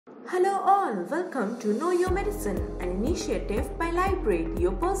Hello all, welcome to Know Your Medicine, an initiative by Lybrate,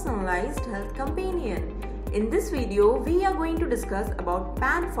 your personalized health companion. In this video, we are going to discuss about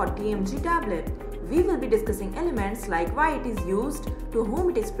Pan 40 mg tablet. We will be discussing elements like why it is used, to whom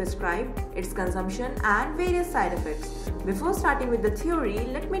it is prescribed, its consumption and various side effects. Before starting with the theory,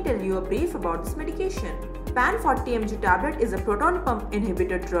 let me tell you a brief about this medication. Pan 40 mg tablet is a proton-pump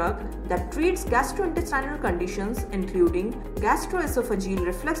inhibitor drug that treats gastrointestinal conditions including Gastroesophageal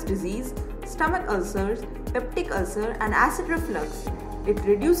Reflux Disease, stomach ulcers, peptic ulcer and acid reflux. It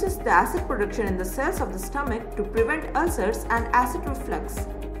reduces the acid production in the cells of the stomach to prevent ulcers and acid reflux.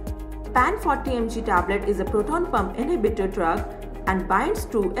 Pan 40 mg tablet is a proton pump inhibitor drug and binds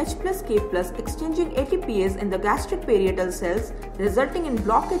to H+K+ exchanging ATPase in the gastric parietal cells, resulting in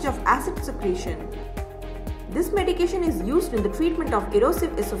blockage of acid secretion. This medication is used in the treatment of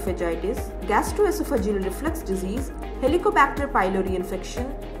erosive esophagitis, gastroesophageal reflux disease, helicobacter pylori infection,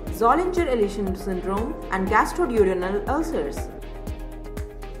 Zollinger-Ellison syndrome, and gastro-duodenal ulcers.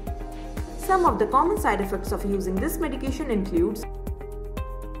 Some of the common side effects of using this medication includes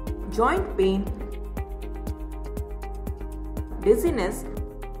joint pain, dizziness,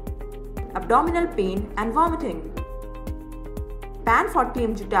 abdominal pain, and vomiting. Pan 40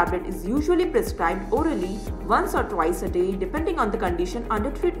 mg tablet is usually prescribed orally once or twice a day depending on the condition under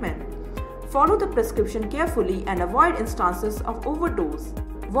treatment. Follow the prescription carefully and avoid instances of overdose.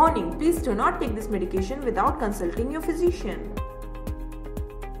 Warning: please do not take this medication without consulting your physician.